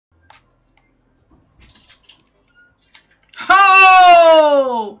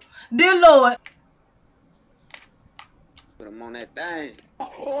Dear Lord. Put him on that thing.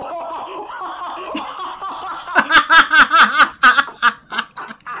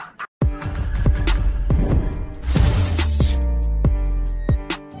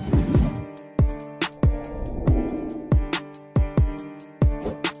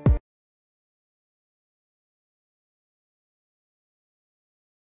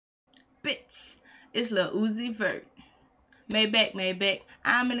 Bitch, it's Lil Uzi Vert. Maybach.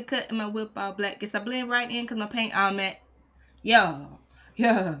 I'm in the cut and my whip all black. Guess I blend right in because my paint all matte. Yeah.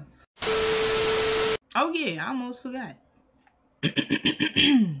 Oh yeah, I almost forgot.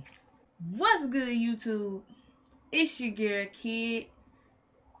 What's good, YouTube? It's your girl, Kid.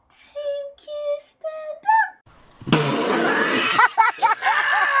 Team Kid, stand up.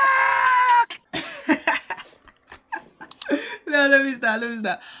 No, let me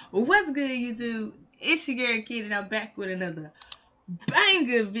stop. What's good, YouTube? It's your girl, Kid, and I'm back with another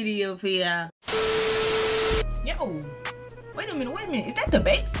banger video for y'all. Yo, wait a minute. Is that the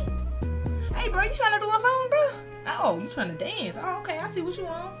baby? Hey, bro, you trying to do a song, bro? Oh, you trying to dance? Oh, okay, I see what you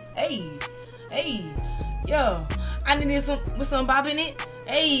want. Hey, yo, I need some with some bop in it.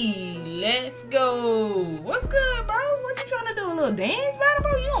 Hey, let's go. What's good, bro? What you trying to do? A little dance battle,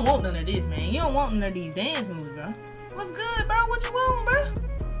 bro? You don't want none of this, man. You don't want none of these dance moves, bro. What's good, bro? What you want, bro?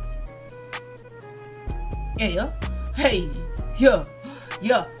 Yeah. Hey, yeah.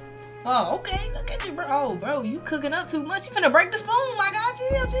 Oh, okay. Look at you, bro. Oh, bro, you cooking up too much. You finna break the spoon, my guy.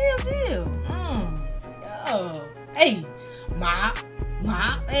 Chill. Yo. Hey, mop.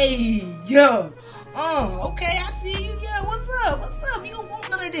 Hey, yo. Okay, I see you. Yeah, what's up? You don't want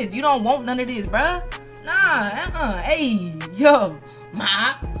none of this. You don't want none of this, bro. Nah, Hey, yo.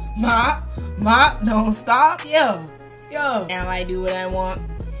 Mop. Don't stop. Yo. Now I do what I want.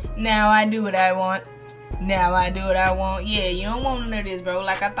 Yeah, you don't want none of this, bro.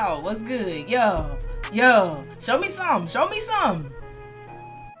 Like I thought. What's good? Yo. Show me some.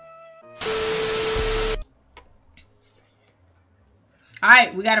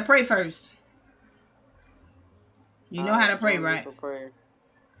 Alright, we gotta pray first. You know how to pray, right?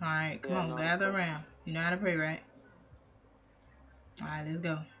 Alright, come on, gather around. You know how to pray, right? Alright, let's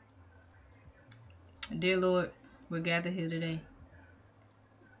go. Dear Lord, we're gathered here today.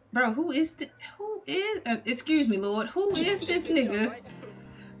 Bro, excuse me, Lord, who is this nigga?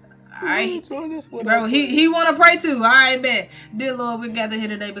 Alright, bro, he wanna pray too. Alright, bet. Dear Lord, we're gathered here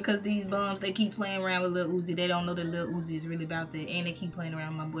today because these bums, they keep playing around with Lil Uzi. They don't know that Lil Uzi is really about that. And they keep playing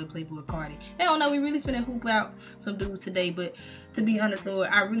around with my boy Playboy Carti. They don't know we really finna hoop out some dudes today. But to be honest, Lord,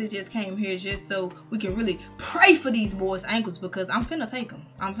 I really just came here just so we can really pray for these boys' ankles because I'm finna take them.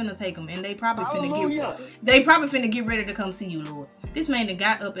 And they probably finna get ready to come see you, Lord. This man that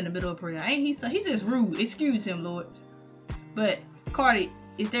got up in the middle of prayer. Ain't he? So he's just rude. Excuse him, Lord. But Carti,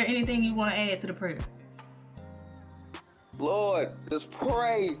 is there anything you want to add to the prayer? Lord, just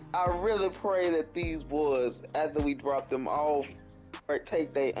pray. I really pray that these boys, after we drop them off,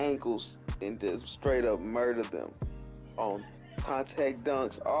 take their ankles and just straight up murder them on contact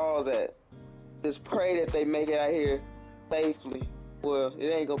dunks, all that. Just pray that they make it out here safely. Well, it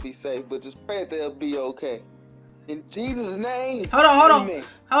ain't gonna be safe, but just pray that they'll be okay. In Jesus' name. Hold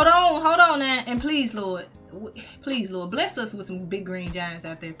on now. And please, Lord, bless us with some big green giants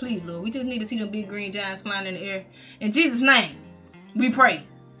out there. Please, Lord, we just need to see them big green giants flying in the air. In Jesus' name, we pray.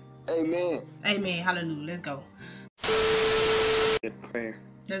 Amen. Hallelujah. Let's go. Good prayer.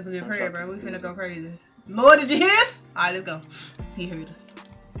 That's a good prayer, bro. We finna go crazy. Lord, did you hear us? All right, let's go. He heard us.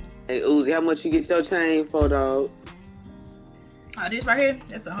 Hey, Uzi, how much you get your chain for, dog? Oh, this right here,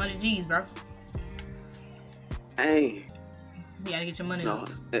 that's 100 G's, bro. Hey. You gotta get your money. No,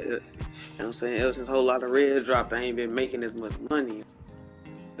 you know what I'm saying? Ever since a whole lot of red dropped, I ain't been making as much money.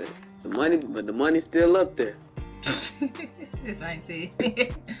 But the money's still up there. This man said, give me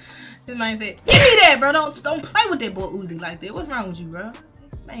that, bro. Don't play with that boy Uzi like that. What's wrong with you, bro?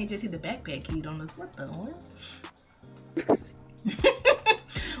 Man, just hit the backpack kid on us. What the hell?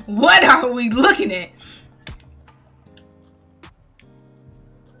 What are we looking at?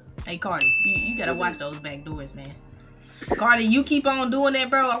 Hey, Carti, you gotta watch those back doors, man. Carti, you keep on doing that,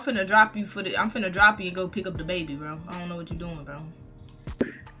 bro. I'm finna drop you and go pick up the baby, bro. I don't know what you're doing, bro.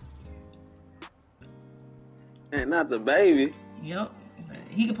 And not the baby. Yep.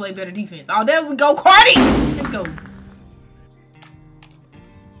 He can play better defense. Oh, there we go, Carti! Let's go.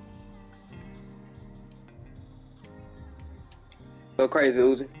 Go crazy,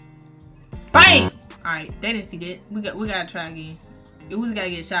 Uzi. Bang! Alright, they didn't see that. We gotta try again. Uzi gotta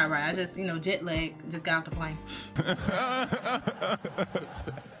get shot right. I just, jet lag. Just got off the plane.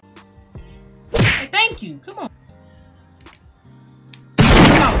 Hey, thank you. Come on.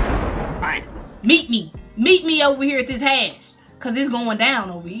 Meet me. Meet me over here at this hash. Cause it's going down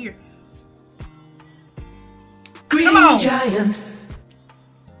over here. Come on. Giant.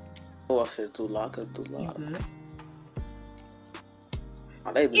 Oh, I said too loud. You good?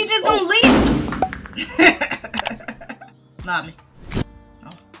 Oh, they You just gonna leave? Not me.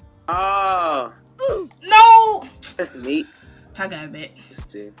 Oh. No! That's neat. I got it back.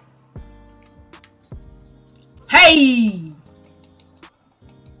 It's Hey!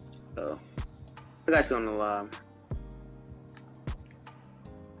 oh. I got you on the line.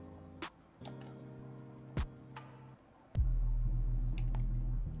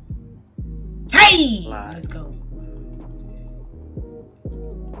 Hey! Live. Let's go.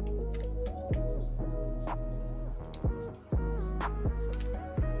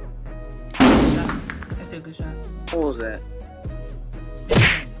 Good shot. That's a good shot. What was that?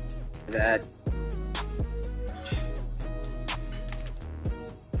 That.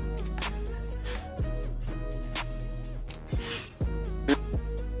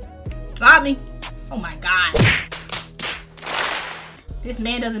 Lob me. Oh my god. This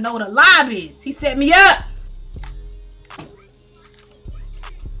man doesn't know what a lob is. He set me up.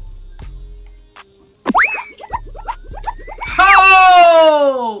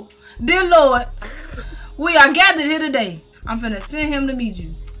 Oh! Dear Lord, we are gathered here today. I'm finna send him to meet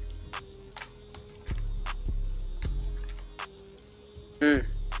you.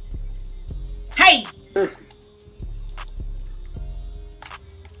 Hey!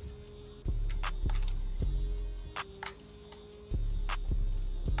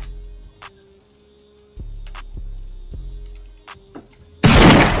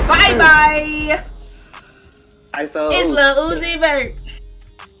 Bye-bye! It's Lil Uzi Vert.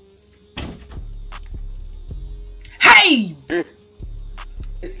 Hey!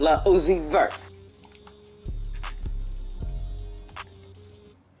 It's Lil Uzi Vert.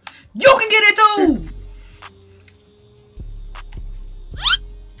 You can get it too!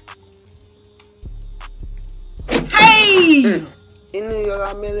 Hey! In New York,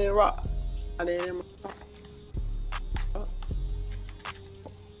 I made it rock. I didn't.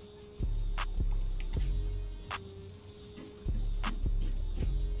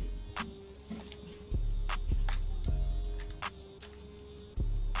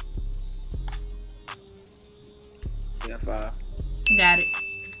 Yeah, 5. Got it.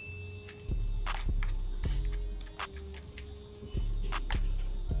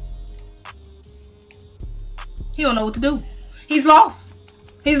 He don't know what to do. He's lost.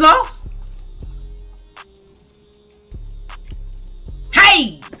 He's lost.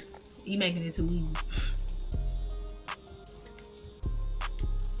 Hey! He making it too easy.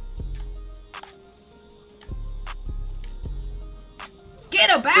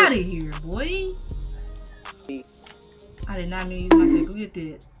 Get up out of here, boy. I did not mean to use my tape. Go get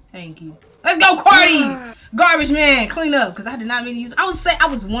that. Thank you. Let's go, Carti! Garbage man, clean up, because I did not mean to use. I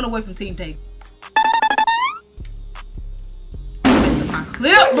was one away from team take. Missed my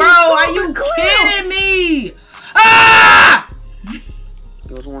clip, bro. Are you kidding me? Ah!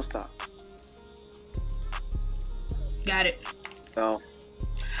 It was one stop. Got it. So.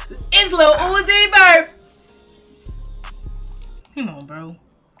 It's Lil Uzi Vert. Come on, bro.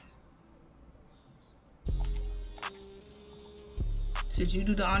 Should you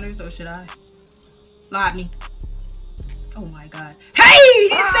do the honors or should I? Lob me. Oh my god. Hey! He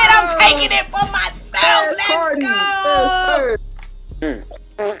said I'm taking it for myself. Let's go.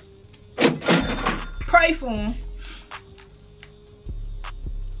 Pray for him.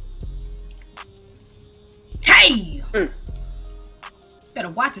 Hey! Better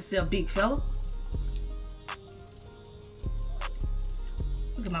watch yourself, big fella.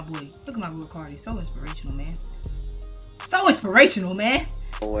 Look at my boy. Look at my boy Carti. So inspirational, man. So inspirational, man.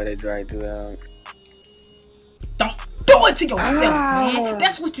 Where they dragged you out. Don't do it to yourself, man.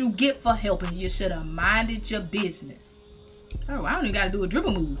 That's what you get for helping. You should have minded your business. Oh, I don't even gotta do a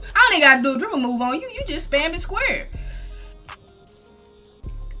dribble move. I don't even gotta do a dribble move on you. You just spam it square.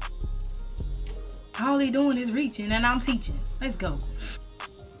 All he doing is reaching and I'm teaching. Let's go.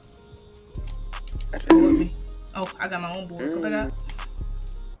 Board me. Oh, I got my own board. What I got?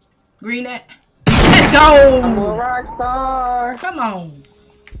 Green net. Let's go! I'm a rock star. Come on.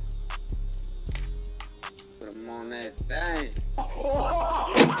 Put him on that thing.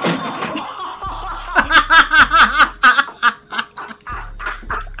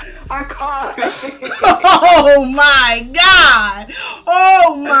 I caught it. Oh my god!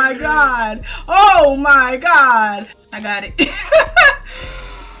 Oh my god! Oh my god! I got it.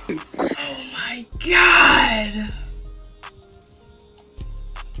 Oh my god!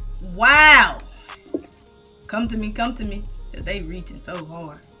 Wow! Come to me, come to me. They reaching so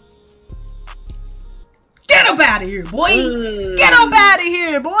hard. Get up out of here, boy. Get up out of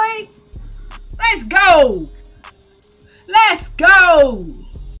here, boy. Let's go. Let's go.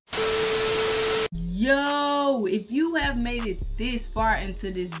 Yo, if you have made it this far into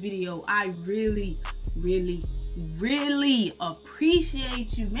this video, I really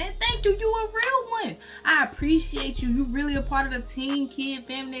appreciate you, man. Thank you. You a real one. I appreciate you. You really a part of the Team Kid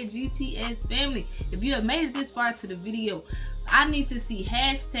family, that GTS family. If you have made it this far to the video, I need to see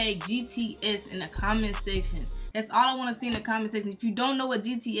hashtag GTS in the comment section. That's all I want to see in the comment section. If you don't know what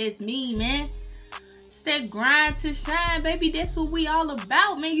GTS mean, man, it's that grind to shine, baby. That's what we all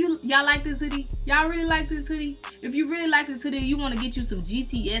about, man. Y'all like this hoodie? Y'all really like this hoodie? If you really like this hoodie, you want to get you some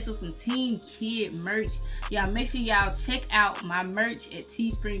GTS or some Team Kid merch, y'all make sure y'all check out my merch at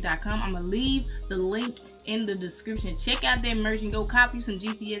teespring.com. I'm gonna leave the link in the description. Check out that merch and go copy some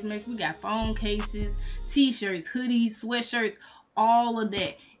GTS merch. We got phone cases, t-shirts, hoodies, sweatshirts, all of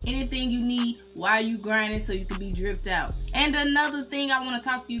that. Anything you need while you grinding so you can be dripped out. And another thing I want to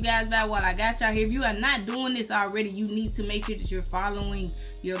talk to you guys about while I got y'all here, if you are not doing this already, you need to make sure that you're following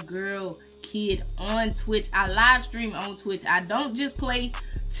your girl Kid on Twitch. I live stream on Twitch. I don't just play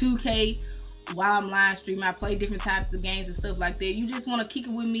 2K while I'm live streaming. I play different types of games and stuff like that. You just want to kick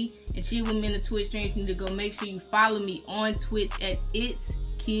it with me and chill with me in the Twitch streams, you need to go make sure you follow me on Twitch at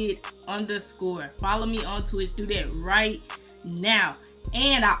iTzKidd_. Follow me on Twitch. Do that right now.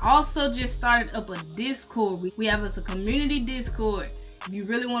 And I also just started up a Discord. We have us a community Discord. If you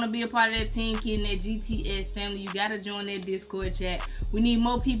really want to be a part of that Team Kid and that GTS family, you got to join that Discord chat. We need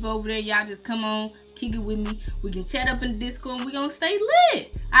more people over there. Y'all just come on, kick it with me. We can chat up in the Discord and we're going to stay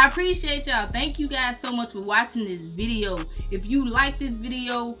lit. I appreciate y'all. Thank you guys so much for watching this video. If you like this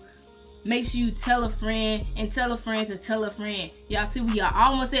video, make sure you tell a friend and tell a friend to tell a friend. Y'all see, we are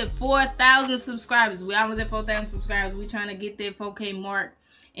almost at 4,000 subscribers. We almost at 4,000 subscribers. We trying to get that 4K mark.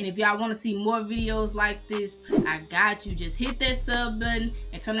 And if y'all want to see more videos like this, I got you. Just hit that sub button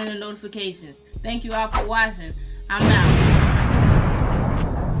and turn on the notifications. Thank you all for watching. I'm out.